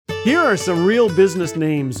Here are some real business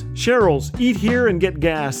names. Cheryl's, Eat Here and Get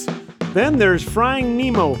Gas. Then there's Frying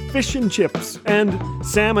Nemo, Fish and Chips, and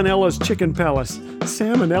Salmonella's Chicken Palace.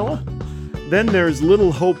 Salmonella? Then there's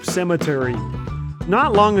Little Hope Cemetery.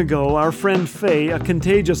 Not long ago, our friend Faye, a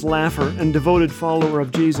contagious laugher and devoted follower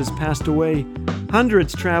of Jesus, passed away.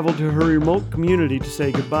 Hundreds traveled to her remote community to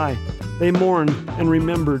say goodbye. They mourned and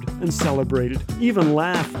remembered and celebrated, even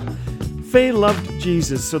laughed. Faye loved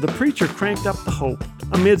Jesus, so the preacher cranked up the hope.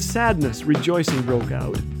 Amid sadness, rejoicing broke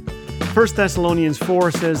out. 1 Thessalonians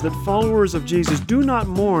 4 says that followers of Jesus do not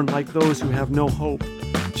mourn like those who have no hope.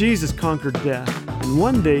 Jesus conquered death, and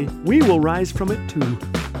one day we will rise from it too.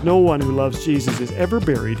 No one who loves Jesus is ever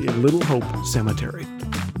buried in Little Hope Cemetery.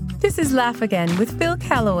 This is Laugh Again with Phil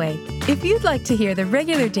Callaway. If you'd like to hear the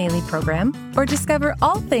regular daily program or discover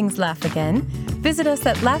all things Laugh Again, visit us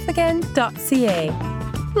at laughagain.ca.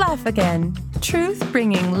 Laugh Again, truth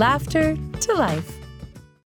bringing laughter to life.